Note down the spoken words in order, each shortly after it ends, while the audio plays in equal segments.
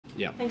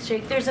Yeah. Thanks,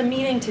 Jake. There's a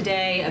meeting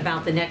today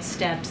about the next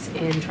steps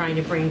in trying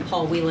to bring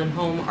Paul Whelan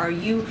home. Are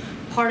you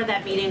part of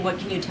that meeting? What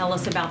can you tell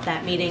us about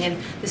that meeting?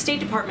 And the State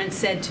Department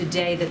said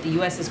today that the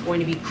U.S. is going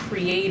to be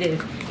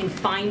creative in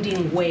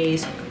finding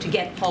ways to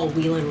get Paul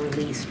Whelan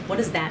released. What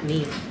does that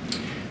mean?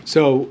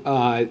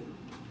 So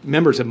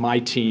members of my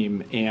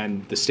team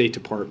and the State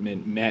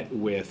Department met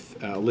with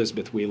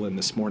Elizabeth Whelan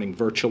this morning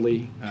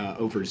virtually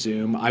over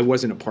Zoom. I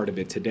wasn't a part of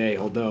it today,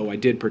 although I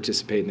did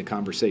participate in the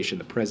conversation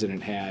the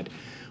President had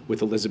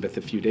with Elizabeth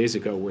a few days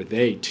ago, where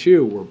they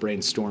too were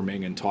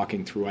brainstorming and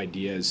talking through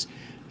ideas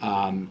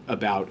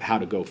about how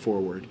to go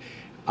forward.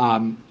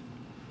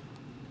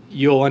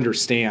 You'll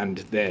understand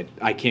that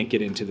I can't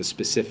get into the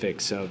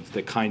specifics of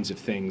the kinds of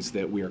things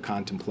that we are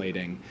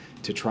contemplating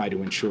to try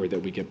to ensure that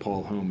we get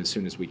Paul home as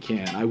soon as we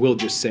can. I will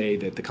just say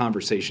that the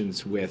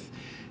conversations with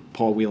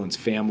Paul Whelan's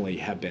family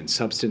have been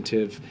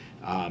substantive.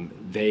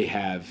 They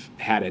have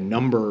had a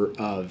number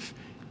of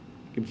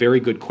very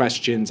good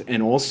questions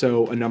and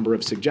also a number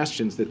of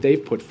suggestions that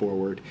they've put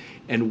forward,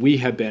 and we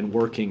have been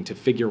working to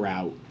figure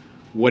out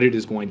what it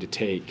is going to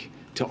take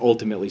to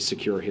ultimately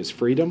secure his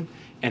freedom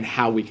and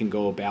how we can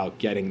go about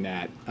getting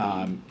that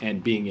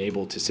and being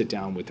able to sit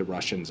down with the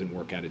Russians and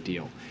work out a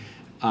deal.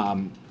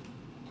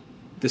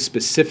 The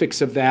specifics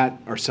of that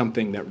are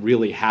something that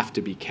really have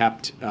to be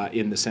kept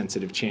in the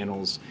sensitive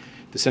channels,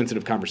 the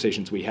sensitive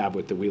conversations we have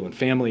with the Whelan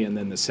family, and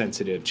then the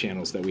sensitive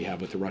channels that we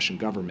have with the Russian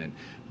government.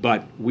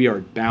 But we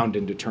are bound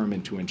and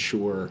determined to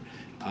ensure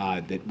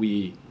that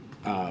we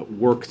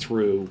work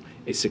through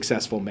a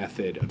successful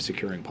method of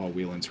securing Paul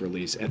Whelan's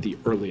release at the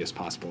earliest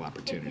possible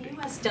opportunity. If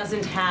the U.S.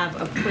 doesn't have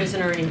a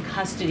prisoner in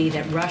custody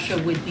that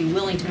Russia would be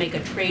willing to make a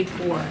trade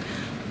for,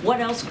 what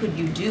else could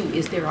you do?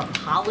 Is there a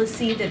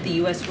policy that the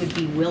U.S. would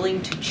be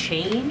willing to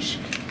change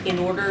in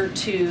order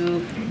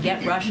to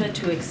get Russia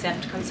to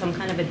accept some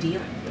kind of a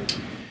deal?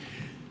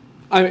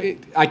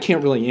 I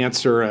can't really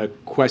answer a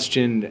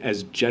question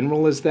as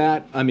general as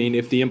that. I mean,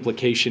 if the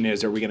implication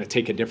is, are we going to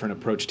take a different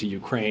approach to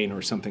Ukraine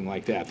or something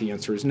like that, the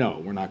answer is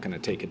no, we're not going to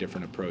take a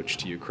different approach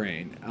to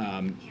Ukraine.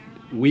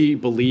 We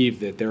believe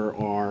that there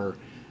are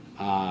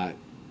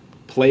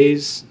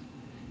plays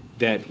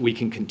that we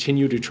can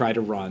continue to try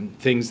to run,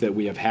 things that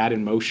we have had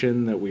in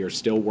motion that we are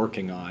still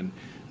working on,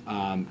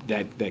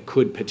 that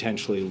could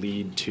potentially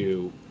lead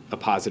to a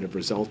positive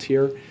result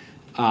here.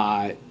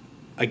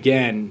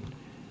 Again,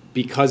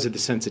 because of the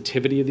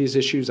sensitivity of these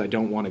issues, I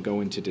don't want to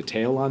go into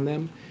detail on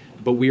them,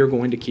 but we are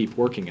going to keep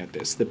working at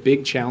this. The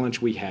big challenge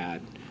we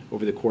had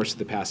over the course of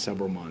the past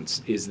several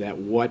months is that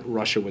what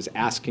Russia was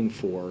asking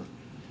for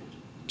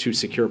to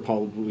secure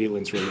Paul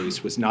Whelan's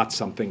release was not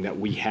something that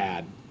we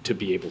had to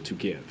be able to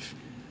give.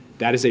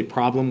 That is a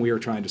problem we are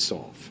trying to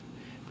solve.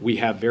 We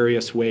have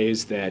various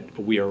ways that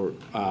we are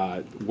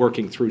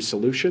working through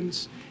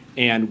solutions,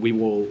 and we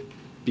will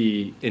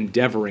be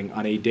endeavoring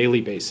on a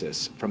daily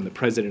basis from the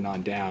President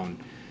on down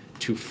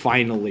to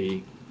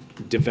finally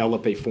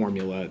develop a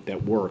formula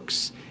that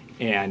works.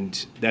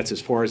 And that's as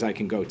far as I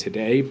can go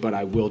today, but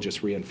I will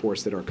just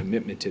reinforce that our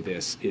commitment to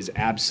this is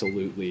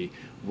absolutely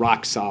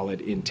rock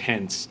solid,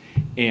 intense,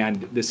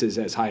 and this is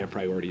as high a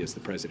priority as the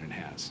President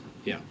has.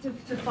 Yeah.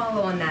 To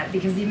follow on that,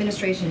 because the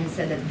administration has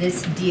said that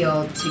this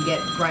deal to get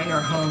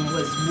Griner home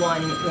was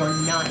one or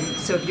none.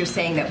 So if you're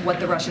saying that what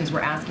the Russians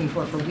were asking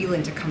for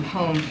Whelan to come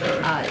home,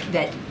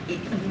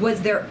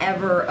 was there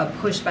ever a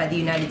push by the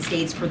United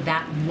States for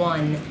that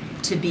one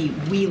to be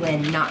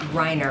Whelan, not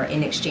Griner,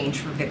 in exchange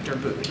for Victor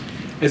Bout?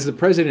 As the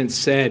President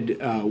said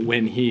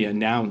when he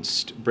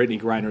announced Brittany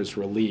Griner's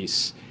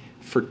release,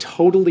 for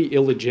totally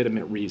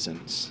illegitimate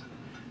reasons,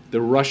 the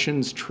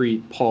Russians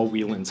treat Paul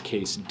Whelan's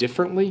case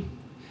differently,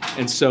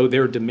 and so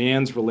their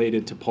demands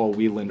related to Paul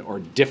Whelan are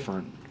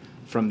different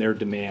from their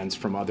demands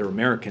from other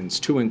Americans,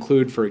 to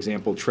include, for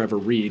example, Trevor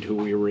Reed, who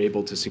we were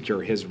able to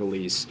secure his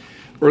release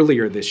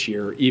earlier this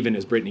year, even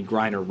as Brittany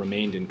Griner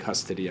remained in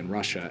custody in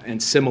Russia.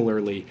 And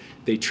similarly,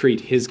 they treat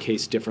his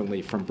case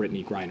differently from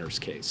Brittany Griner's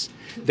case.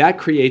 That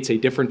creates a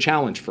different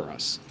challenge for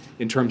us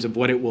in terms of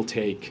what it will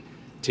take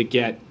to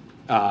get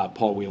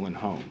Paul Whelan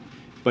home.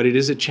 But it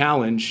is a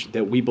challenge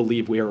that we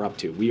believe we are up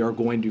to. We are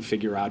going to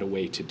figure out a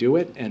way to do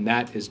it, and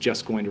that is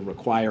just going to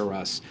require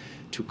us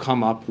to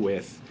come up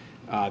with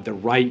the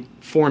right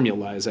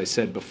formula, as I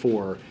said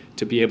before,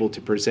 to be able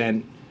to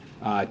present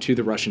to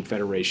the Russian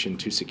Federation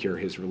to secure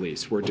his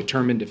release. We're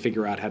determined to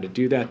figure out how to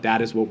do that.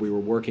 That is what we were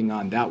working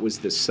on. That was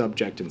the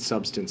subject and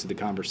substance of the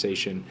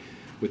conversation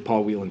with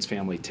Paul Whelan's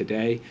family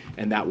today,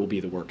 and that will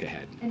be the work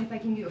ahead. And if I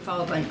can do a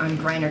follow-up on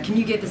Griner, can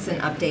you give us an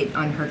update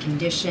on her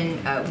condition?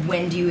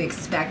 When do you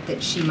expect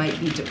that she might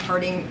be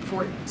departing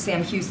Fort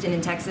Sam Houston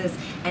in Texas?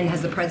 And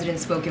has the President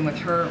spoken with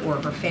her or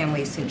her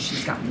family since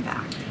she's gotten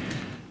back?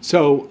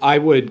 So I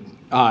would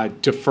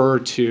defer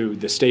to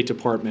the State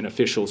Department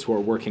officials who are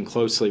working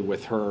closely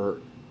with her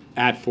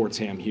at Fort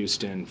Sam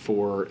Houston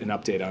for an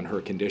update on her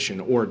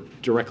condition, or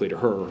directly to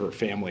her or her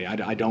family.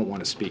 I don't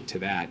want to speak to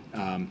that.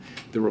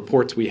 The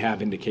reports we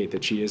have indicate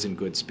that she is in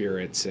good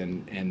spirits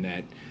and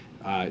that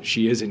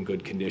She is in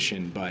good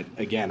condition, but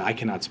again, I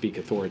cannot speak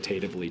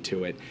authoritatively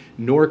to it,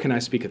 nor can I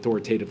speak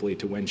authoritatively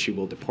to when she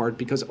will depart,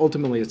 because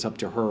ultimately it's up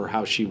to her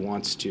how she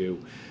wants to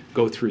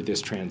go through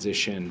this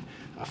transition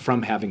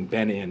from having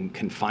been in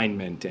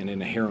confinement and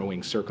in a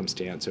harrowing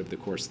circumstance over the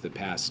course of the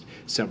past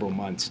several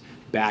months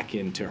back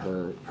into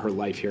her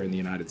life here in the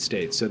United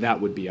States. So that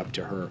would be up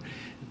to her.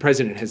 The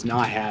President has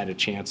not had a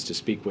chance to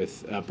speak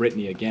with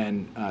Brittany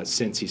again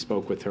since he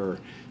spoke with her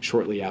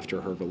shortly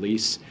after her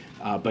release.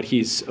 But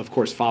he's, of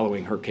course,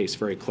 following her case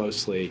very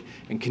closely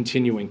and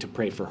continuing to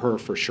pray for her,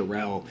 for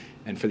Sherelle,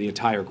 and for the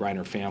entire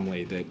Griner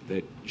family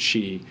that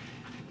she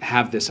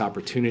have this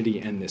opportunity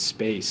and this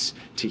space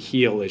to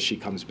heal as she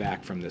comes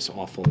back from this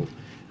awful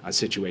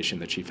situation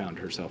that she found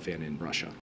herself in Russia.